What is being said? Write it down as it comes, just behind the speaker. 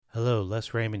Hello,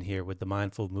 Les Raymond here with the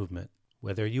Mindful Movement.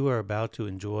 Whether you are about to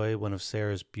enjoy one of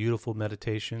Sarah's beautiful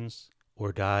meditations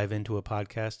or dive into a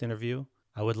podcast interview,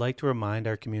 I would like to remind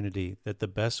our community that the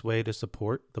best way to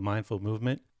support the Mindful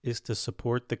Movement is to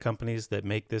support the companies that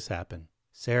make this happen.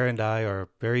 Sarah and I are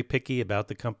very picky about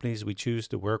the companies we choose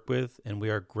to work with, and we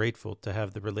are grateful to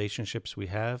have the relationships we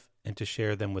have and to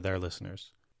share them with our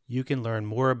listeners. You can learn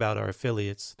more about our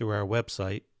affiliates through our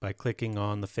website by clicking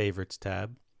on the Favorites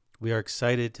tab. We are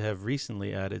excited to have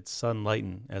recently added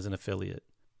Sunlighten as an affiliate.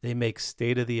 They make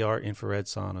state-of-the-art infrared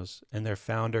saunas, and their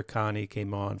founder, Connie,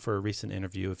 came on for a recent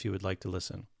interview if you would like to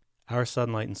listen. Our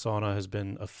Sunlighten sauna has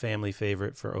been a family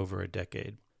favorite for over a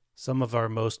decade. Some of our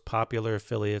most popular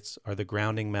affiliates are the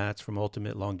grounding mats from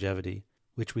Ultimate Longevity,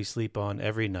 which we sleep on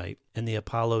every night, and the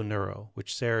Apollo Neuro,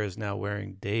 which Sarah is now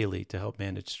wearing daily to help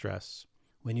manage stress.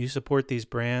 When you support these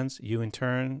brands, you in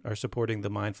turn are supporting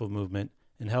the Mindful Movement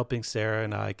and helping Sarah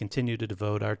and I continue to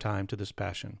devote our time to this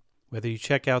passion. Whether you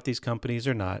check out these companies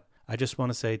or not, I just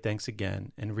want to say thanks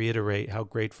again and reiterate how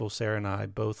grateful Sarah and I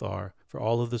both are for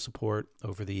all of the support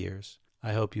over the years.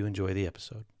 I hope you enjoy the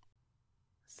episode.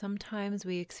 Sometimes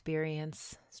we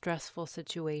experience stressful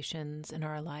situations in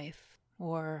our life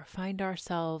or find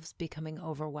ourselves becoming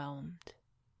overwhelmed.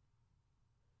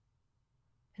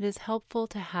 It is helpful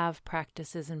to have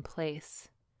practices in place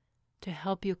to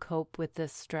help you cope with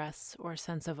this stress or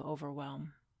sense of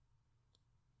overwhelm.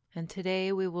 And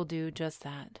today we will do just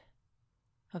that,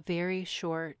 a very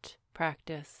short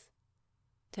practice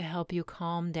to help you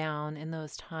calm down in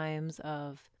those times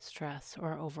of stress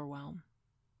or overwhelm.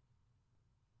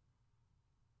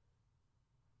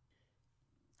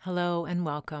 Hello and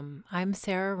welcome. I'm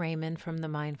Sarah Raymond from the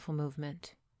Mindful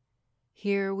Movement.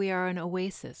 Here we are an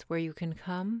oasis where you can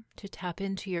come to tap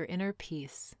into your inner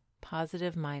peace,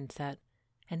 positive mindset,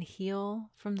 and heal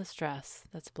from the stress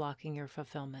that's blocking your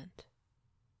fulfillment.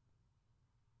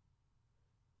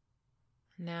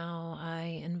 Now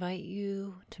I invite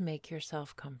you to make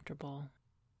yourself comfortable.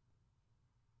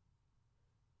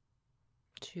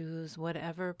 Choose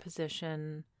whatever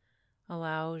position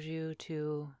allows you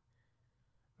to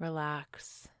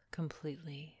relax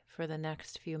completely for the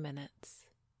next few minutes.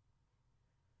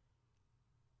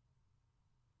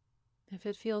 If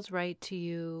it feels right to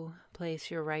you, place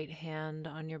your right hand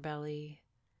on your belly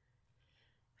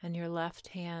and your left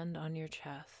hand on your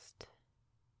chest,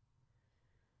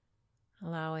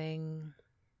 allowing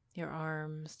your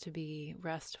arms to be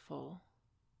restful.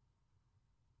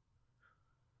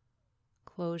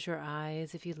 Close your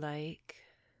eyes if you like.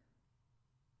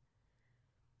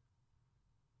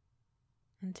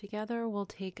 And together we'll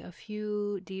take a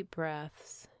few deep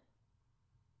breaths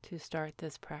to start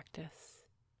this practice.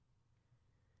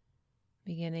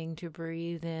 Beginning to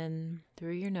breathe in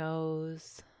through your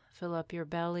nose, fill up your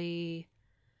belly,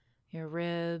 your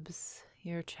ribs,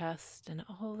 your chest, and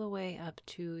all the way up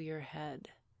to your head.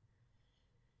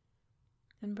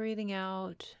 And breathing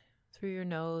out through your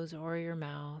nose or your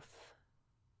mouth,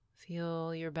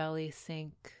 feel your belly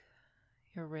sink,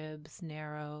 your ribs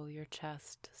narrow, your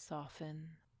chest soften.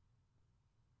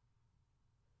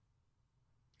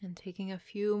 And taking a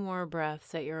few more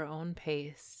breaths at your own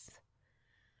pace,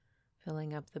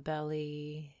 filling up the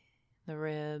belly, the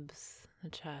ribs, the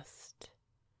chest,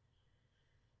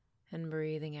 and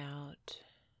breathing out,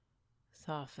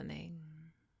 softening,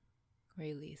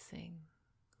 releasing,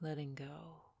 letting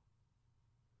go.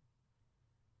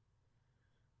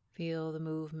 Feel the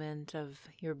movement of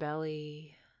your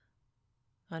belly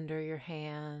under your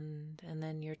hand and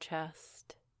then your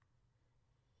chest.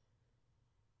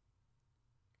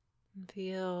 And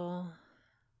feel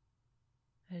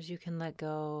as you can let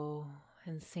go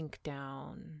and sink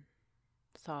down,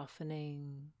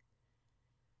 softening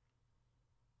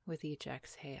with each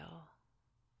exhale.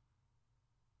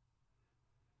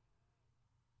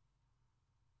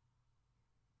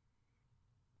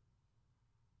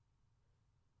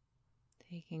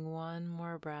 Taking one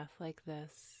more breath like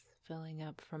this, filling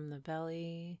up from the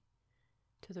belly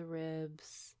to the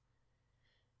ribs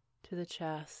to the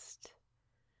chest,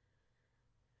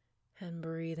 and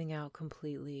breathing out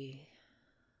completely,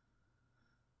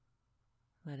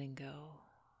 letting go,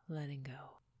 letting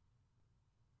go.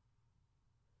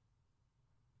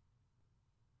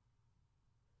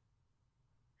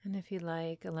 And if you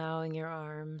like, allowing your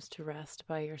arms to rest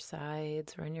by your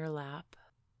sides or in your lap.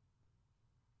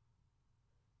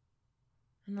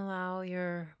 And allow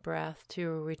your breath to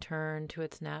return to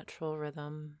its natural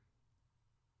rhythm.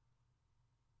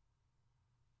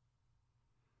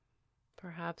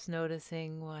 Perhaps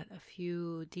noticing what a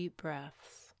few deep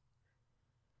breaths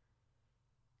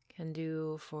can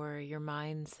do for your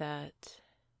mindset,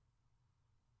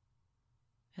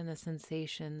 and the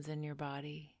sensations in your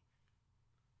body.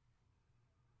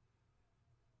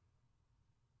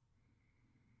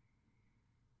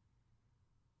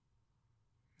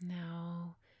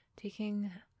 Now,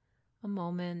 taking a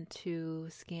moment to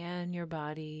scan your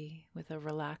body with a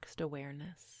relaxed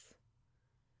awareness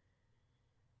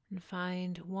and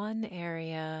find one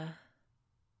area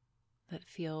that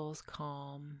feels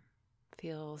calm,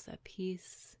 feels at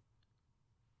peace,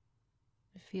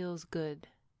 feels good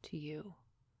to you.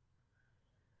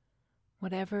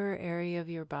 Whatever area of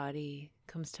your body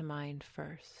comes to mind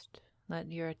first,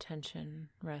 let your attention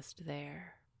rest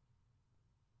there.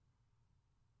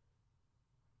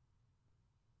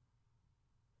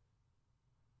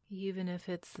 Even if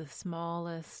it's the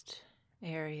smallest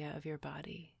area of your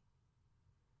body,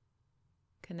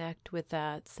 connect with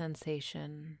that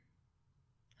sensation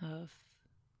of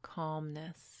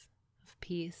calmness, of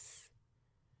peace,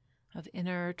 of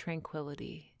inner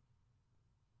tranquility.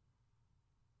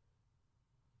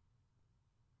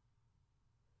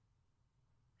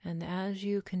 And as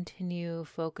you continue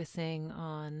focusing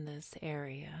on this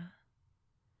area,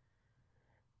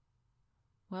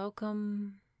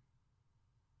 welcome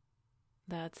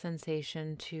that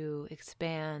sensation to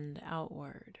expand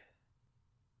outward.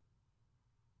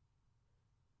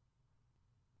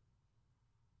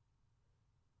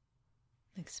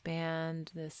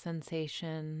 Expand this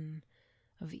sensation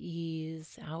of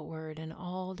ease outward in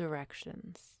all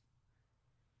directions.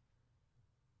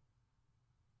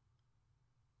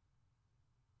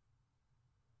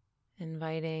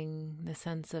 Inviting the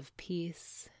sense of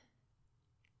peace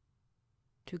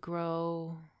to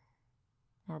grow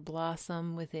or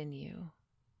blossom within you.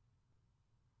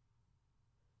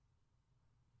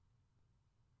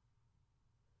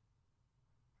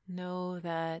 Know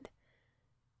that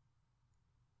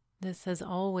this has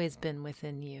always been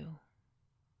within you.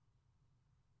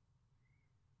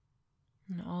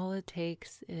 And all it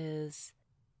takes is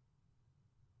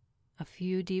a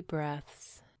few deep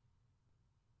breaths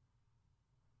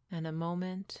and a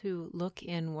moment to look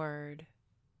inward,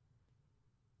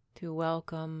 to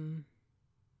welcome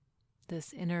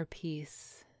this inner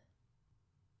peace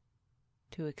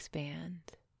to expand,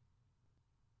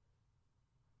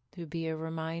 to be a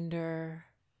reminder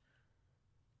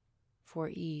for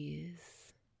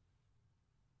ease.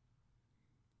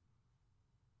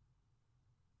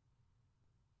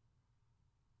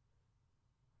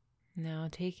 Now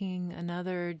taking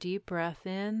another deep breath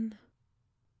in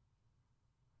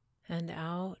and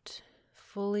out,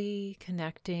 fully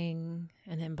connecting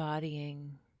and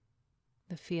embodying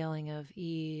the feeling of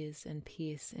ease and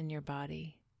peace in your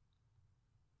body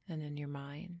and in your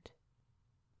mind.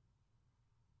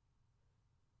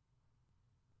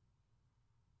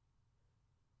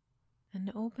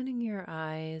 And opening your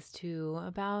eyes to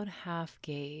about half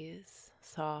gaze,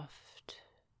 soft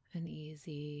and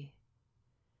easy.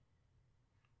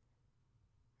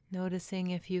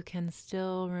 Noticing if you can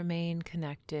still remain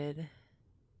connected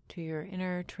to your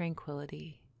inner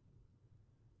tranquility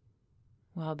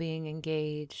while being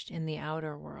engaged in the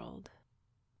outer world.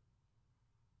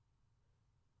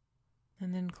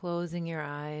 And then closing your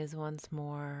eyes once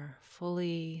more,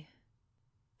 fully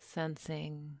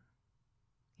sensing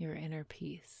your inner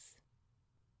peace.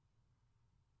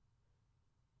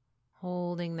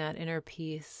 Holding that inner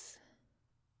peace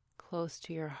close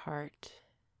to your heart,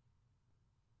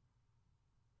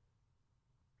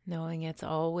 knowing it's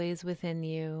always within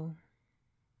you.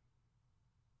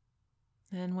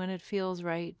 And when it feels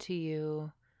right to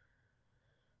you,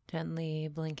 gently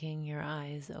blinking your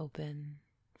eyes open,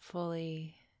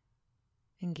 fully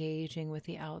engaging with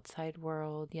the outside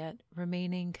world, yet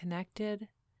remaining connected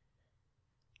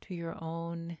to your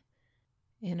own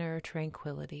inner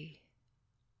tranquility.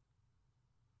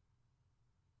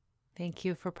 Thank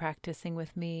you for practicing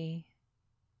with me.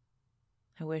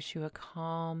 I wish you a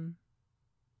calm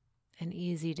and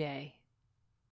easy day.